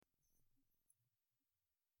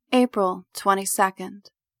April 22nd,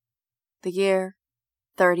 the year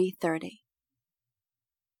 3030.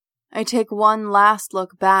 I take one last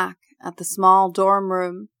look back at the small dorm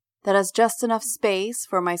room that has just enough space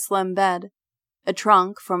for my slim bed, a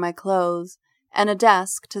trunk for my clothes, and a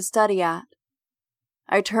desk to study at.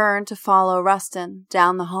 I turn to follow Rustin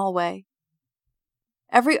down the hallway.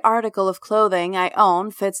 Every article of clothing I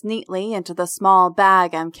own fits neatly into the small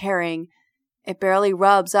bag I'm carrying. It barely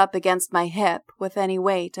rubs up against my hip with any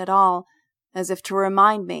weight at all, as if to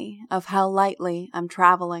remind me of how lightly I'm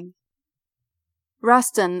traveling.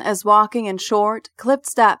 Rustin is walking in short, clipped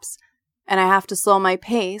steps, and I have to slow my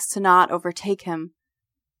pace to not overtake him.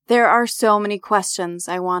 There are so many questions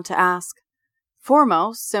I want to ask.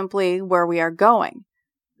 Foremost, simply where we are going.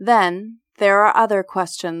 Then, there are other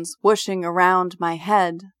questions whooshing around my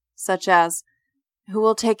head, such as, who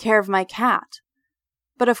will take care of my cat?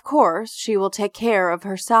 But of course, she will take care of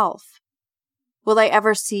herself. Will I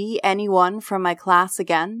ever see anyone from my class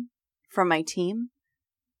again? From my team?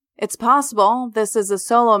 It's possible this is a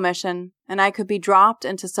solo mission, and I could be dropped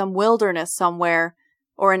into some wilderness somewhere,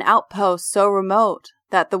 or an outpost so remote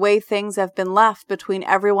that the way things have been left between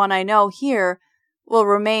everyone I know here will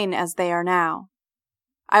remain as they are now.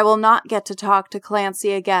 I will not get to talk to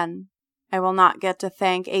Clancy again. I will not get to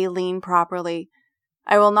thank Aileen properly.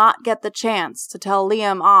 I will not get the chance to tell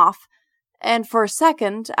Liam off, and for a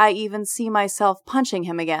second I even see myself punching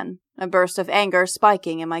him again, a burst of anger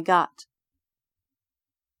spiking in my gut.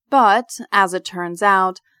 But, as it turns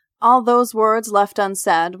out, all those words left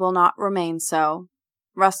unsaid will not remain so.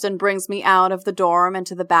 Rustin brings me out of the dorm and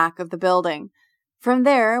to the back of the building. From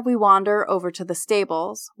there, we wander over to the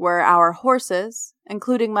stables, where our horses,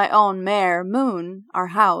 including my own mare, Moon, are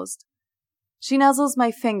housed. She nuzzles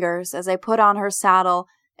my fingers as I put on her saddle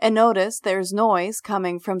and notice there's noise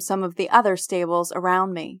coming from some of the other stables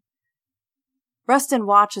around me. Rustin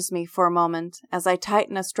watches me for a moment as I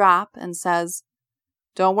tighten a strap and says,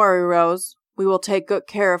 "Don't worry, Rose. We will take good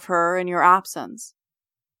care of her in your absence."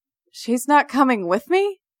 "She's not coming with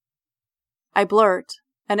me?" I blurt,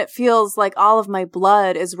 and it feels like all of my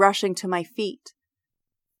blood is rushing to my feet.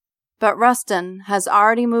 But Rustin has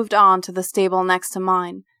already moved on to the stable next to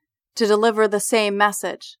mine to deliver the same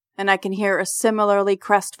message, and I can hear a similarly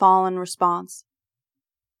crestfallen response.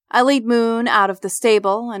 I lead Moon out of the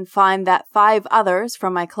stable and find that 5 others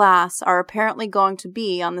from my class are apparently going to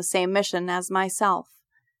be on the same mission as myself.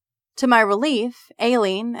 To my relief,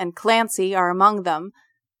 Aileen and Clancy are among them.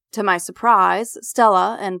 To my surprise,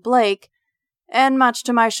 Stella and Blake, and much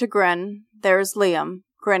to my chagrin, there's Liam,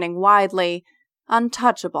 grinning widely,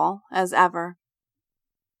 untouchable as ever.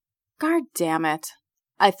 God damn it,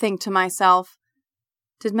 I think to myself.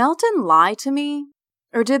 Did Melton lie to me?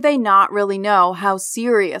 Or did they not really know how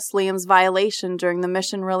serious Liam's violation during the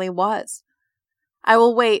mission really was? I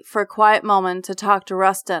will wait for a quiet moment to talk to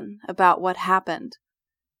Rustin about what happened.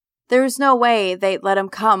 There is no way they'd let him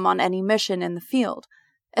come on any mission in the field,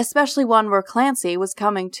 especially one where Clancy was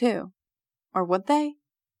coming too. Or would they?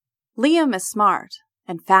 Liam is smart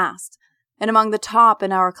and fast, and among the top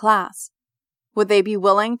in our class. Would they be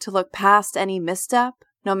willing to look past any misstep,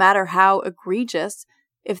 no matter how egregious,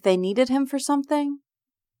 if they needed him for something?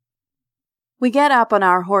 We get up on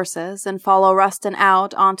our horses and follow Rustin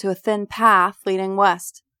out onto a thin path leading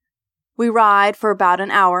west. We ride for about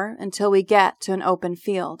an hour until we get to an open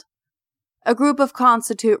field. A group of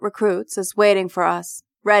constitute recruits is waiting for us,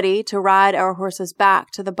 ready to ride our horses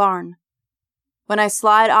back to the barn. When I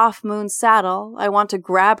slide off Moon's saddle, I want to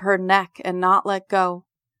grab her neck and not let go.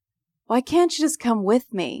 Why can't she just come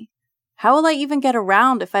with me? How will I even get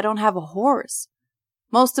around if I don't have a horse?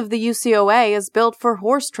 Most of the UCOA is built for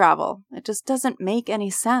horse travel. It just doesn't make any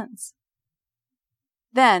sense.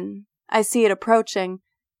 Then, I see it approaching,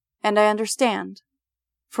 and I understand.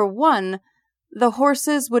 For one, the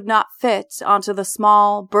horses would not fit onto the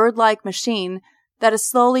small, bird-like machine that is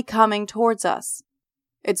slowly coming towards us.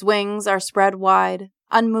 Its wings are spread wide,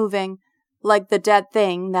 unmoving, like the dead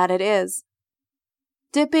thing that it is.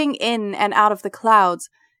 Dipping in and out of the clouds,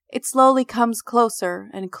 it slowly comes closer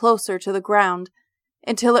and closer to the ground,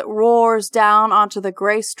 until it roars down onto the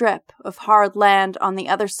gray strip of hard land on the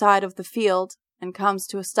other side of the field and comes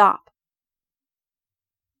to a stop.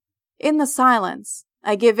 In the silence,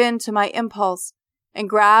 I give in to my impulse and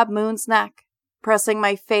grab Moon's neck, pressing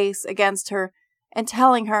my face against her and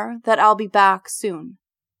telling her that I'll be back soon.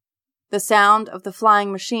 The sound of the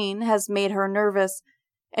flying machine has made her nervous,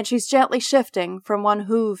 and she's gently shifting from one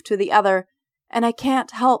hoof to the other, and I can't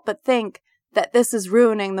help but think that this is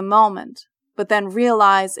ruining the moment, but then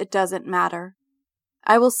realize it doesn't matter.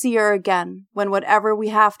 I will see her again when whatever we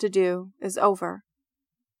have to do is over.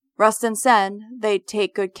 Rustin said they'd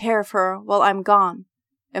take good care of her while I'm gone,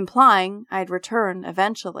 implying I'd return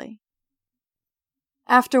eventually.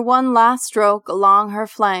 After one last stroke along her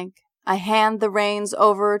flank, I hand the reins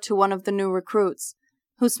over to one of the new recruits,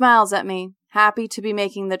 who smiles at me, happy to be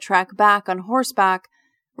making the trek back on horseback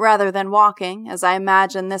rather than walking, as I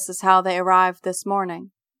imagine this is how they arrived this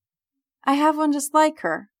morning. I have one just like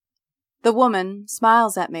her. The woman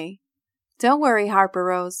smiles at me. Don't worry, Harper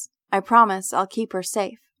Rose. I promise I'll keep her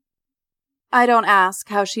safe. I don't ask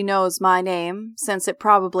how she knows my name, since it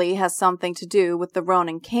probably has something to do with the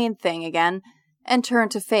Ronan Kane thing again, and turn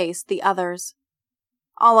to face the others.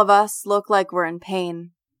 All of us look like we're in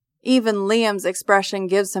pain. Even Liam's expression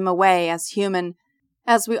gives him away as human,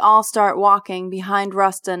 as we all start walking behind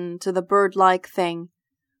Rustin to the bird-like thing.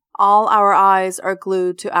 All our eyes are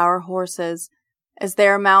glued to our horses, as they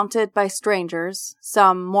are mounted by strangers,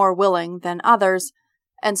 some more willing than others,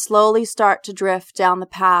 and slowly start to drift down the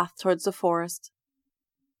path towards the forest.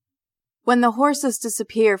 When the horses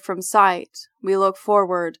disappear from sight, we look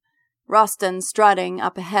forward, Rustin strutting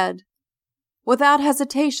up ahead. Without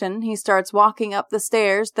hesitation, he starts walking up the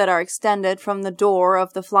stairs that are extended from the door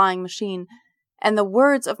of the flying machine, and the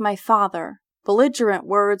words of my father, belligerent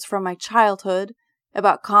words from my childhood,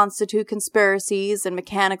 about constitute conspiracies and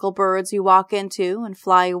mechanical birds you walk into and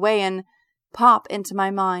fly away in, pop into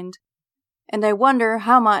my mind, and I wonder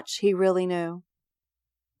how much he really knew.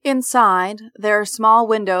 Inside, there are small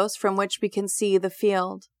windows from which we can see the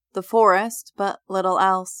field, the forest, but little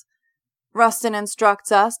else. Rustin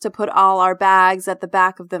instructs us to put all our bags at the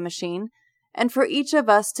back of the machine, and for each of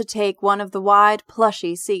us to take one of the wide,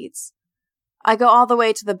 plushy seats. I go all the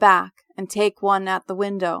way to the back and take one at the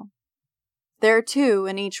window. There are 2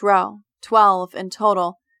 in each row, 12 in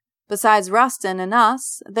total. Besides Rustin and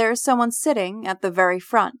us, there is someone sitting at the very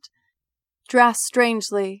front, dressed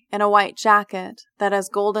strangely in a white jacket that has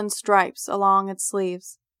golden stripes along its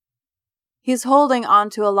sleeves. He is holding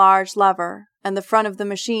onto a large lever, and the front of the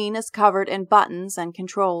machine is covered in buttons and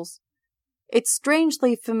controls. It's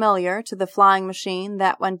strangely familiar to the flying machine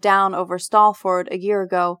that went down over Stalford a year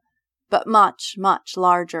ago, but much, much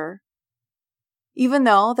larger. Even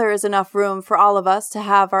though there is enough room for all of us to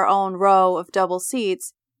have our own row of double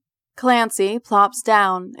seats, Clancy plops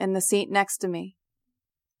down in the seat next to me.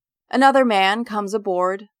 Another man comes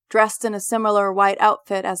aboard, dressed in a similar white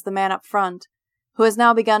outfit as the man up front, who has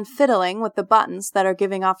now begun fiddling with the buttons that are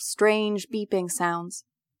giving off strange beeping sounds.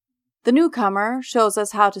 The newcomer shows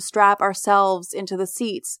us how to strap ourselves into the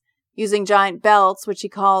seats, using giant belts which he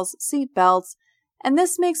calls seat belts, and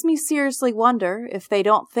this makes me seriously wonder if they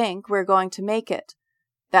don't think we're going to make it,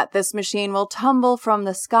 that this machine will tumble from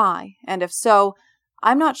the sky, and if so,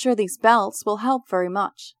 I'm not sure these belts will help very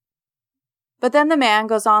much. But then the man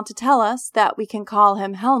goes on to tell us that we can call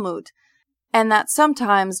him Helmut, and that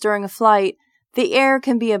sometimes during a flight, the air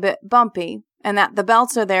can be a bit bumpy, and that the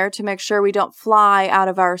belts are there to make sure we don't fly out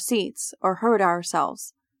of our seats or hurt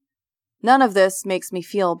ourselves. None of this makes me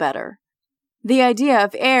feel better. The idea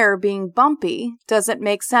of air being bumpy doesn't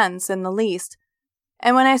make sense in the least,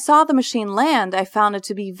 and when I saw the machine land, I found it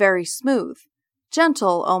to be very smooth,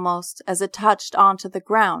 gentle almost as it touched onto the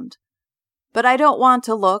ground. But I don't want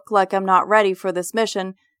to look like I'm not ready for this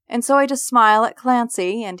mission, and so I just smile at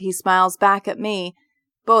Clancy, and he smiles back at me,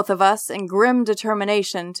 both of us in grim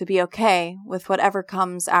determination to be okay with whatever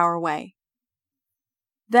comes our way.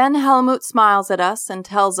 Then Helmut smiles at us and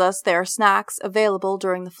tells us there are snacks available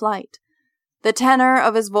during the flight. The tenor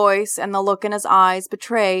of his voice and the look in his eyes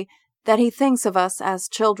betray that he thinks of us as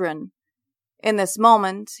children. In this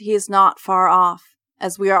moment, he is not far off,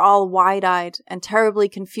 as we are all wide-eyed and terribly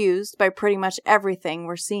confused by pretty much everything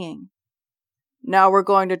we're seeing. "Now we're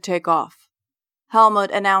going to take off,"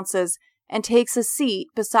 Helmut announces, and takes a seat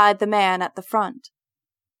beside the man at the front.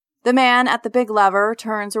 The man at the big lever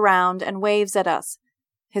turns around and waves at us.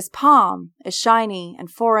 His palm is shiny and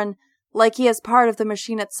foreign, like he is part of the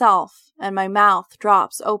machine itself, and my mouth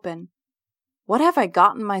drops open. What have I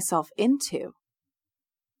gotten myself into?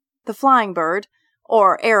 The flying bird,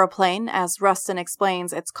 or aeroplane as Rustin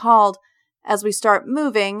explains it's called, as we start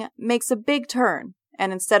moving, makes a big turn,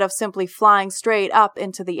 and instead of simply flying straight up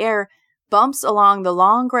into the air, bumps along the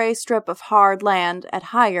long gray strip of hard land at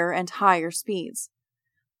higher and higher speeds.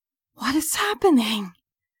 What is happening?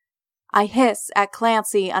 I hiss at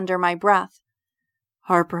Clancy under my breath.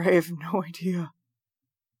 Harper, I have no idea.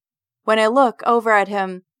 When I look over at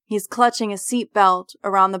him, he's clutching his seat belt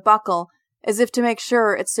around the buckle as if to make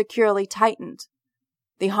sure it's securely tightened.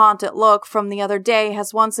 The haunted look from the other day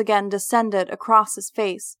has once again descended across his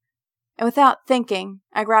face, and without thinking,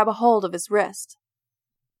 I grab a hold of his wrist.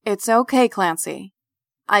 "It's okay, Clancy,"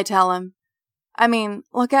 I tell him. I mean,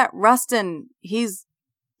 look at Rustin. He's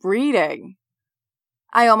reading.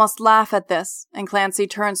 I almost laugh at this, and Clancy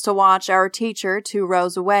turns to watch our teacher 2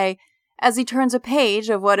 rows away as he turns a page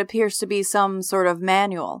of what appears to be some sort of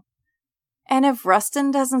manual. And if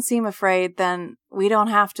Rustin doesn't seem afraid, then we don't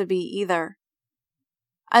have to be either.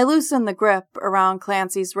 I loosen the grip around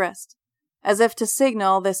Clancy's wrist, as if to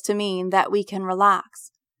signal this to mean that we can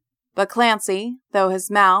relax. But Clancy, though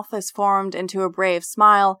his mouth is formed into a brave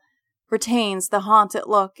smile, retains the haunted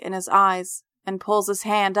look in his eyes and pulls his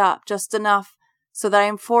hand up just enough so that I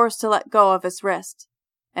am forced to let go of his wrist,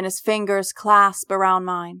 and his fingers clasp around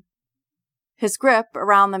mine. His grip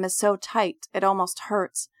around them is so tight it almost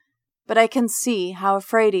hurts, but I can see how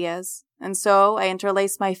afraid he is, and so I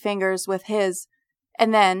interlace my fingers with his,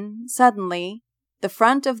 and then, suddenly, the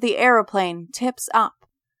front of the aeroplane tips up.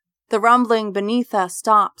 The rumbling beneath us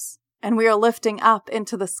stops, and we are lifting up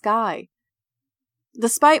into the sky.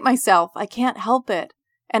 Despite myself, I can't help it,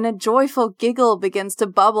 and a joyful giggle begins to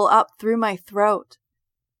bubble up through my throat.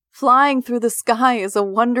 Flying through the sky is a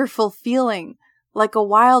wonderful feeling, like a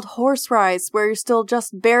wild horse race where you're still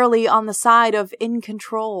just barely on the side of in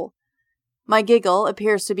control. My giggle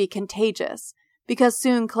appears to be contagious, because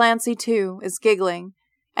soon Clancy too is giggling,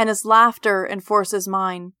 and his laughter enforces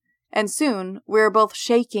mine, and soon we are both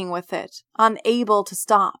shaking with it, unable to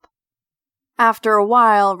stop. After a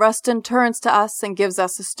while, Rustin turns to us and gives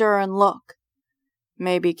us a stern look.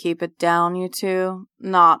 Maybe keep it down, you two.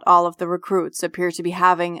 Not all of the recruits appear to be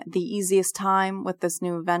having the easiest time with this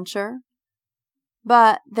new venture.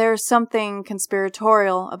 But there's something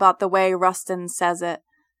conspiratorial about the way Rustin says it.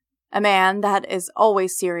 A man that is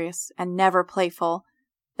always serious and never playful.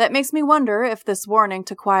 That makes me wonder if this warning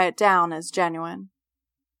to quiet down is genuine.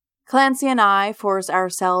 Clancy and I force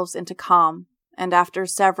ourselves into calm, and after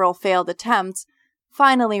several failed attempts,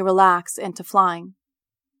 finally relax into flying.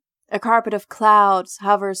 A carpet of clouds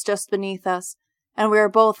hovers just beneath us, and we are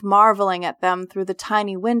both marveling at them through the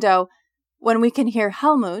tiny window when we can hear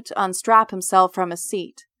Helmut unstrap himself from his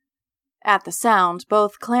seat. At the sound,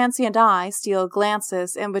 both Clancy and I steal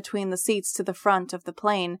glances in between the seats to the front of the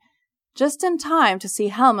plane, just in time to see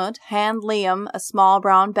Helmut hand Liam a small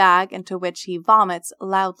brown bag into which he vomits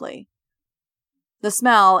loudly. The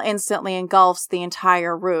smell instantly engulfs the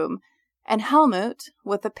entire room, and Helmut,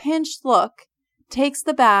 with a pinched look, takes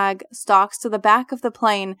the bag, stalks to the back of the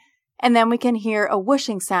plane, and then we can hear a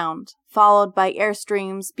whooshing sound, followed by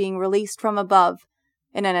airstreams being released from above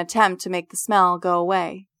in an attempt to make the smell go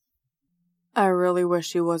away. I really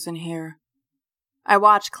wish he wasn't here. I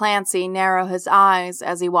watch Clancy narrow his eyes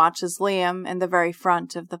as he watches Liam in the very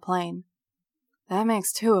front of the plane. That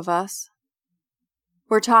makes 2 of us.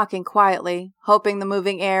 We're talking quietly, hoping the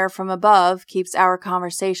moving air from above keeps our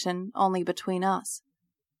conversation only between us.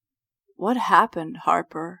 What happened,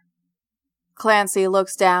 Harper? Clancy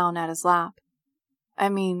looks down at his lap. I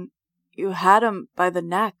mean, you had him by the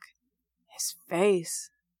neck. His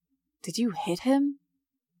face. Did you hit him?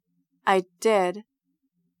 I did.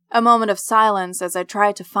 A moment of silence as I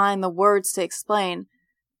try to find the words to explain.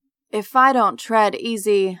 If I don't tread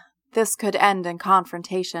easy, this could end in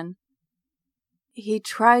confrontation. He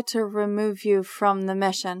tried to remove you from the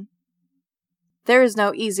mission. There is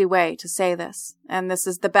no easy way to say this, and this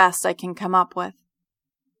is the best I can come up with.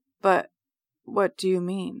 But what do you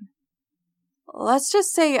mean? Let's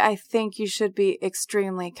just say I think you should be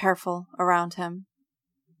extremely careful around him.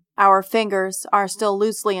 Our fingers are still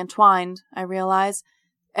loosely entwined, I realize,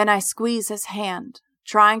 and I squeeze his hand,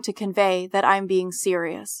 trying to convey that I'm being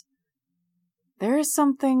serious. There is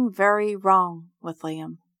something very wrong with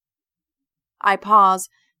Liam. I pause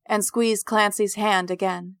and squeeze Clancy's hand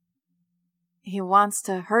again. He wants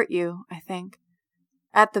to hurt you, I think.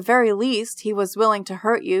 At the very least, he was willing to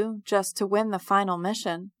hurt you just to win the final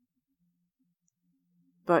mission.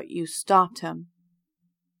 But you stopped him.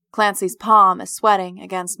 Clancy's palm is sweating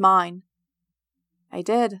against mine. I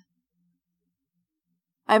did.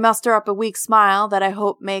 I muster up a weak smile that I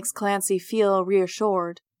hope makes Clancy feel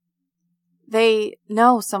reassured. They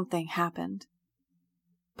know something happened.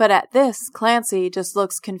 But at this, Clancy just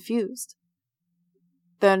looks confused.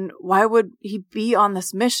 Then why would he be on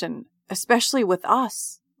this mission, especially with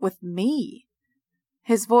us, with me?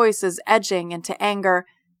 His voice is edging into anger,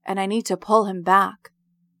 and I need to pull him back.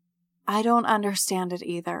 I don't understand it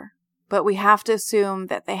either, but we have to assume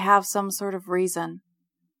that they have some sort of reason.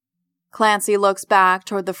 Clancy looks back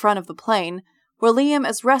toward the front of the plane, where Liam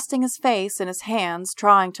is resting his face in his hands,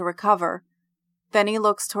 trying to recover. Then he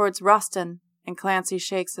looks towards Rustin, and Clancy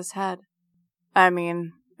shakes his head. I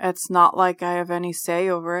mean, it's not like I have any say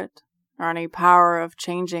over it, or any power of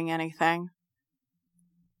changing anything.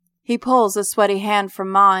 He pulls a sweaty hand from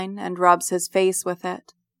mine and rubs his face with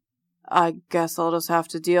it. I guess I'll just have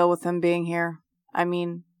to deal with him being here. I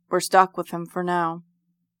mean, we're stuck with him for now.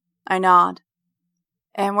 I nod.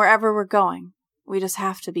 And wherever we're going, we just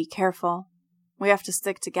have to be careful. We have to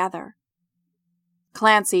stick together.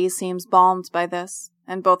 Clancy seems balmed by this,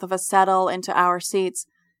 and both of us settle into our seats,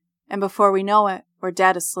 and before we know it, we're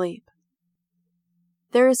dead asleep.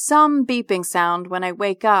 There is some beeping sound when I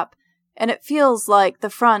wake up, and it feels like the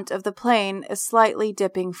front of the plane is slightly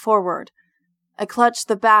dipping forward. I clutch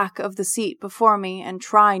the back of the seat before me and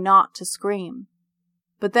try not to scream.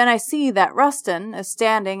 But then I see that Rustin is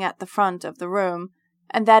standing at the front of the room,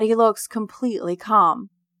 and that he looks completely calm.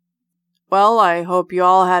 Well, I hope you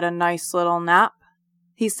all had a nice little nap,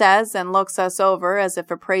 he says, and looks us over as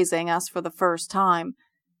if appraising us for the first time.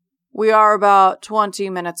 We are about 20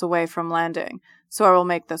 minutes away from landing, so I will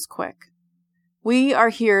make this quick. We are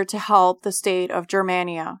here to help the state of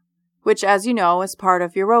Germania, which, as you know, is part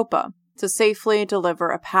of Europa, to safely deliver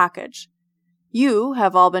a package. You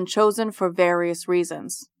have all been chosen for various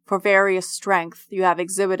reasons, for various strength you have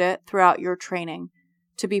exhibited throughout your training,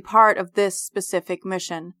 to be part of this specific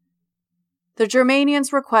mission. The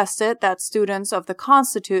Germanians requested that students of the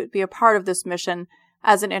Constitute be a part of this mission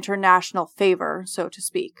as an international favor, so to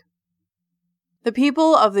speak. The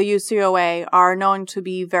people of the UCOA are known to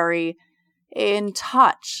be very in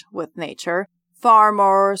touch with nature, far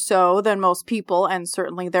more so than most people and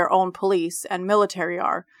certainly their own police and military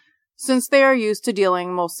are, since they are used to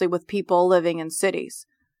dealing mostly with people living in cities.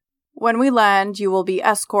 When we land, you will be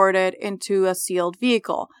escorted into a sealed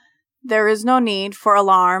vehicle. There is no need for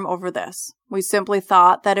alarm over this. We simply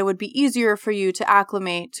thought that it would be easier for you to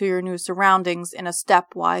acclimate to your new surroundings in a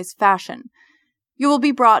stepwise fashion. You will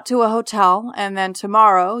be brought to a hotel, and then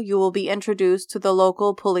tomorrow you will be introduced to the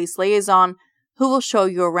local police liaison, who will show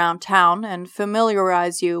you around town and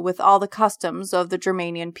familiarize you with all the customs of the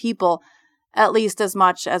Germanian people, at least as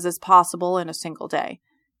much as is possible in a single day.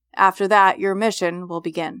 After that, your mission will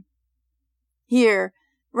begin. Here,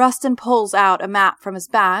 Rustin pulls out a map from his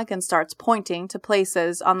bag and starts pointing to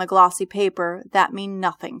places on the glossy paper that mean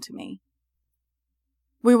nothing to me.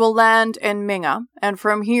 We will land in Minga, and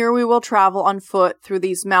from here we will travel on foot through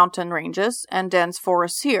these mountain ranges and dense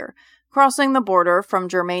forests here, crossing the border from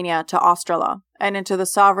Germania to Ostrala and into the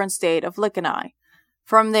sovereign state of Lichtenau.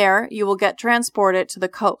 From there, you will get transported to the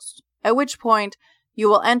coast, at which point you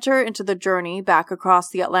will enter into the journey back across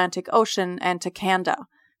the Atlantic Ocean and to Kanda.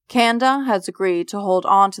 Kanda has agreed to hold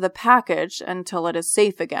on to the package until it is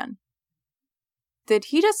safe again. Did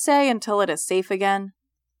he just say until it is safe again?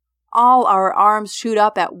 All our arms shoot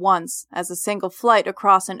up at once as a single flight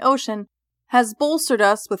across an ocean has bolstered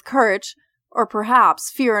us with courage, or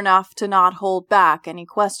perhaps fear enough to not hold back any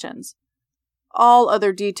questions. All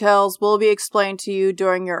other details will be explained to you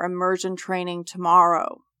during your immersion training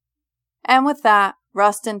tomorrow. And with that,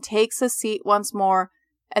 Rustin takes a seat once more,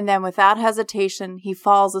 and then without hesitation he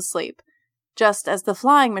falls asleep, just as the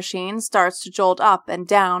flying machine starts to jolt up and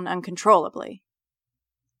down uncontrollably.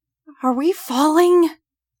 Are we falling?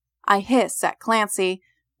 I hiss at Clancy,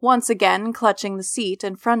 once again clutching the seat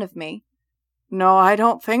in front of me. No, I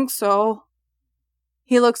don't think so.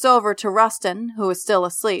 He looks over to Rustin, who is still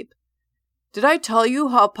asleep. Did I tell you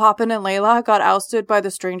how Poppin and Layla got ousted by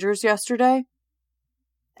the strangers yesterday?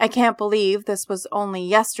 I can't believe this was only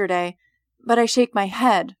yesterday, but I shake my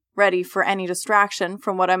head, ready for any distraction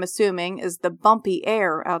from what I'm assuming is the bumpy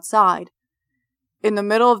air outside. In the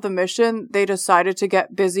middle of the mission, they decided to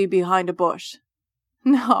get busy behind a bush.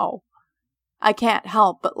 No. I can't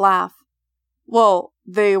help but laugh. Well,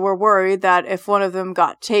 they were worried that if one of them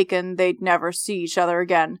got taken, they'd never see each other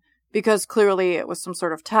again, because clearly it was some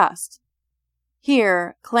sort of test.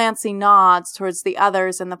 Here, Clancy nods towards the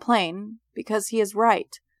others in the plane, because he is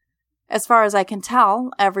right. As far as I can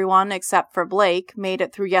tell, everyone except for Blake made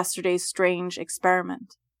it through yesterday's strange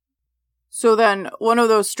experiment. So then, one of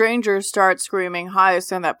those strangers starts screaming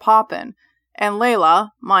Hyacinth at Poppin, and Layla,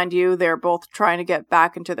 mind you, they're both trying to get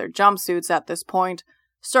back into their jumpsuits at this point,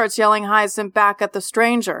 starts yelling Hyacinth back at the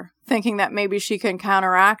stranger, thinking that maybe she can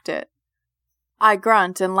counteract it. I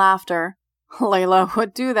grunt in laughter. Layla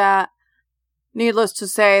would do that. Needless to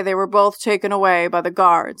say, they were both taken away by the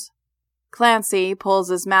guards. Clancy pulls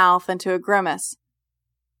his mouth into a grimace.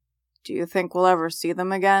 Do you think we'll ever see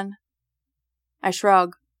them again? I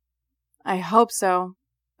shrug. I hope so,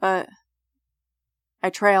 but I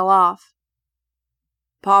trail off.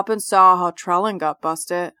 Poppin saw how Trellin got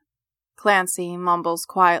busted. Clancy mumbles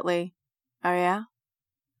quietly. Oh yeah?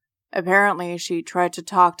 Apparently she tried to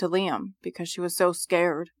talk to Liam because she was so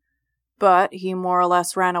scared, but he more or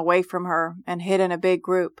less ran away from her and hid in a big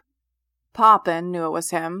group. Poppin knew it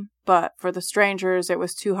was him, but for the strangers it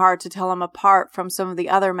was too hard to tell him apart from some of the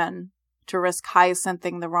other men, to risk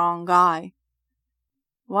hyacinthing the wrong guy.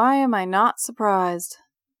 Why am I not surprised?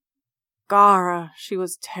 Gara, she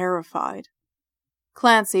was terrified.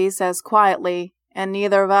 Clancy says quietly, and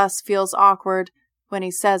neither of us feels awkward when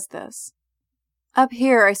he says this. Up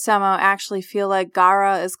here I somehow actually feel like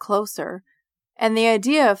Gara is closer, and the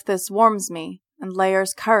idea of this warms me and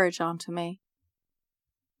layers courage onto me.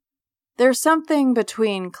 There's something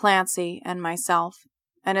between Clancy and myself,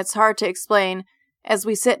 and it's hard to explain as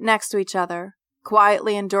we sit next to each other,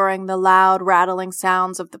 quietly enduring the loud, rattling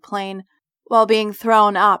sounds of the plane while being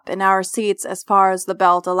thrown up in our seats as far as the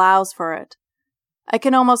belt allows for it. I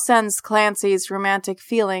can almost sense Clancy's romantic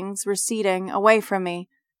feelings receding away from me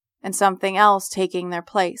and something else taking their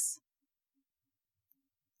place.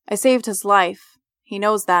 I saved his life. He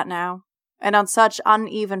knows that now, and on such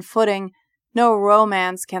uneven footing, no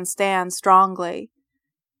romance can stand strongly.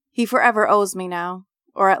 He forever owes me now,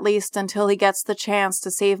 or at least until he gets the chance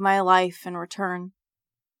to save my life in return.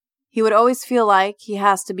 He would always feel like he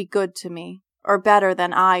has to be good to me, or better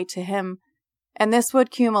than I to him, and this would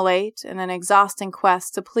accumulate in an exhausting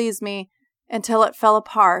quest to please me until it fell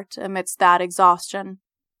apart amidst that exhaustion.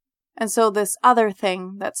 And so this other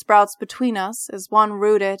thing that sprouts between us is one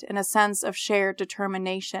rooted in a sense of shared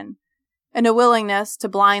determination, and a willingness to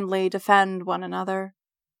blindly defend one another.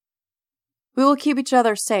 We will keep each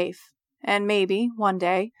other safe, and maybe, one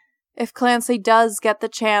day, if Clancy does get the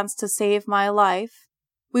chance to save my life,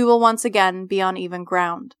 we will once again be on even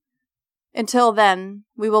ground. Until then,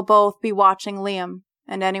 we will both be watching Liam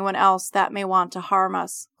and anyone else that may want to harm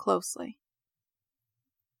us closely.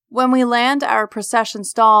 When we land, our procession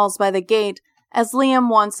stalls by the gate as Liam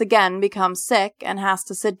once again becomes sick and has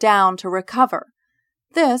to sit down to recover.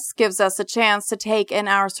 This gives us a chance to take in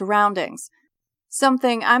our surroundings,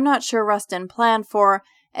 something I'm not sure Rustin planned for,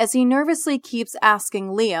 as he nervously keeps asking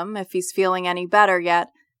Liam if he's feeling any better yet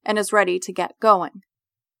and is ready to get going.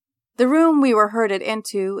 The room we were herded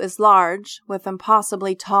into is large, with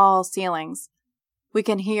impossibly tall ceilings. We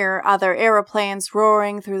can hear other aeroplanes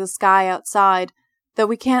roaring through the sky outside, though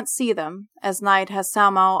we can't see them, as night has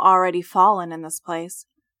somehow already fallen in this place.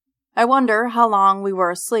 I wonder how long we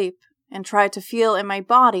were asleep, and try to feel in my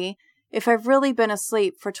body if I've really been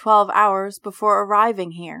asleep for 12 hours before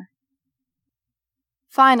arriving here.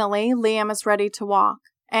 Finally, Liam is ready to walk,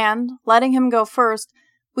 and, letting him go first,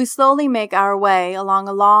 we slowly make our way along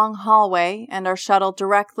a long hallway and are shuttled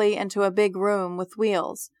directly into a big room with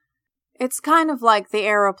wheels. It's kind of like the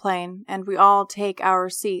aeroplane, and we all take our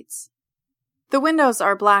seats. The windows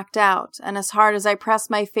are blacked out, and as hard as I press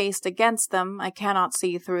my face against them, I cannot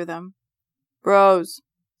see through them. Bros,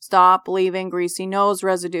 stop leaving greasy nose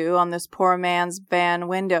residue on this poor man's van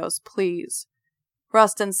windows, please,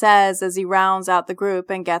 Rustin says as he rounds out the group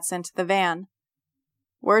and gets into the van.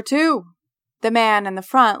 Where to? The man in the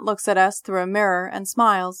front looks at us through a mirror and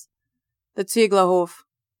smiles. The Zieglerhof,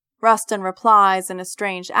 Rustin replies in a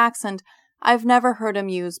strange accent I've never heard him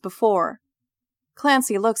use before.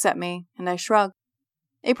 Clancy looks at me, and I shrug.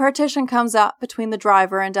 A partition comes up between the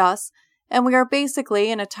driver and us, and we are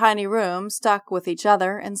basically in a tiny room stuck with each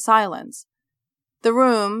other in silence. The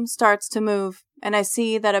room starts to move, and I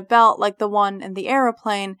see that a belt like the one in the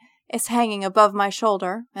aeroplane is hanging above my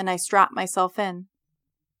shoulder, and I strap myself in.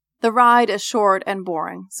 The ride is short and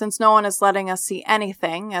boring, since no one is letting us see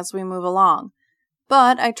anything as we move along,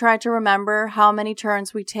 but I try to remember how many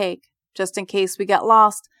turns we take, just in case we get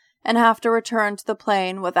lost and have to return to the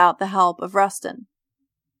plane without the help of Rustin.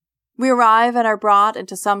 We arrive and are brought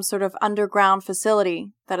into some sort of underground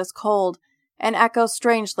facility that is cold and echoes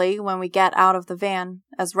strangely when we get out of the van,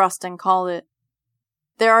 as Rustin called it.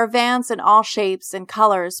 There are vans in all shapes and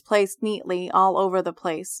colors placed neatly all over the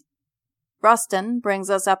place. Rustin brings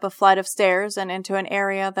us up a flight of stairs and into an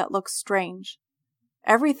area that looks strange.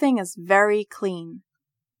 Everything is very clean.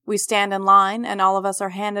 We stand in line and all of us are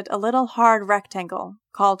handed a little hard rectangle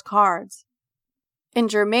called cards. In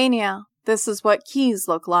Germania, this is what keys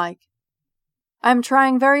look like. I'm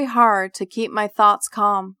trying very hard to keep my thoughts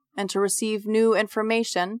calm and to receive new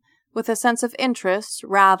information with a sense of interest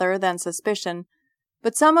rather than suspicion,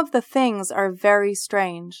 but some of the things are very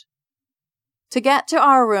strange. To get to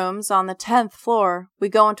our rooms on the 10th floor, we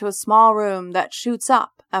go into a small room that shoots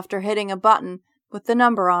up after hitting a button with the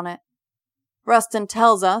number on it. Rustin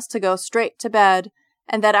tells us to go straight to bed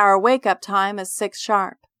and that our wake-up time is 6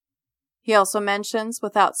 sharp. He also mentions,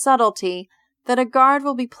 without subtlety, that a guard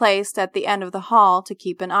will be placed at the end of the hall to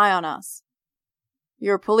keep an eye on us.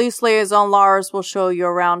 Your police liaison Lars will show you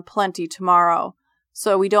around plenty tomorrow,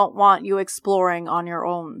 so we don't want you exploring on your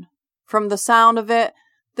own. From the sound of it,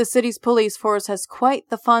 The city's police force has quite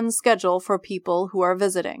the fun schedule for people who are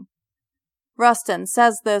visiting. Rustin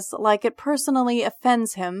says this like it personally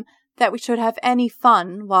offends him that we should have any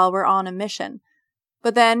fun while we're on a mission.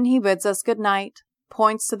 But then he bids us good night,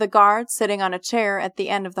 points to the guard sitting on a chair at the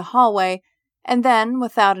end of the hallway, and then,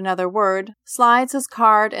 without another word, slides his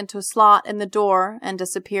card into a slot in the door and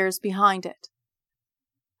disappears behind it.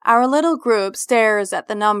 Our little group stares at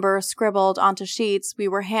the number scribbled onto sheets we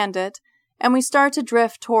were handed, and we start to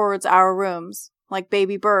drift towards our rooms, like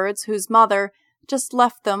baby birds whose mother just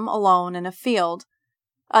left them alone in a field.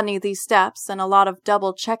 Uneasy steps and a lot of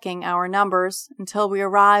double-checking our numbers until we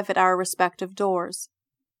arrive at our respective doors.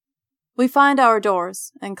 We find our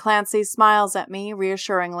doors, and Clancy smiles at me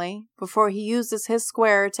reassuringly before he uses his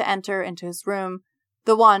square to enter into his room,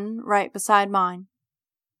 the one right beside mine.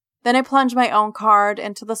 Then I plunge my own card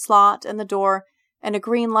into the slot in the door, and a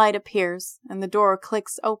green light appears, and the door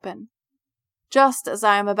clicks open. Just as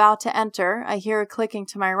I am about to enter, I hear a clicking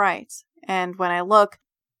to my right, and when I look,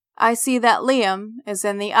 I see that Liam is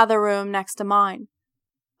in the other room next to mine.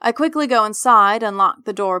 I quickly go inside and lock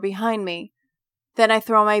the door behind me. Then I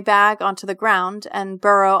throw my bag onto the ground and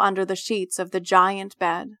burrow under the sheets of the giant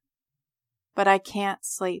bed. But I can't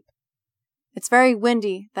sleep. It's very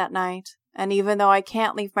windy that night, and even though I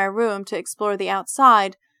can't leave my room to explore the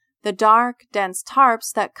outside, the dark, dense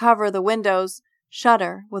tarps that cover the windows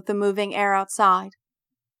shudder with the moving air outside.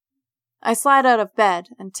 I slide out of bed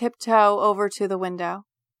and tiptoe over to the window.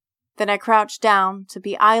 Then I crouch down to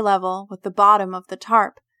be eye level with the bottom of the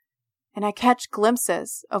tarp, and I catch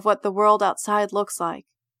glimpses of what the world outside looks like.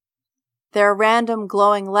 There are random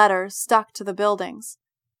glowing letters stuck to the buildings.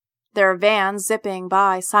 There are vans zipping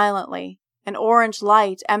by silently, an orange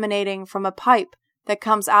light emanating from a pipe that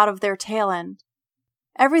comes out of their tail end.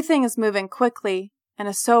 Everything is moving quickly and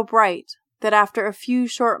is so bright that after a few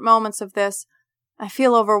short moments of this, I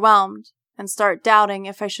feel overwhelmed and start doubting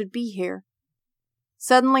if I should be here.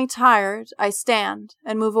 Suddenly tired, I stand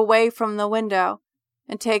and move away from the window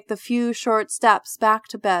and take the few short steps back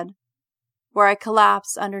to bed, where I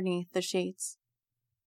collapse underneath the sheets.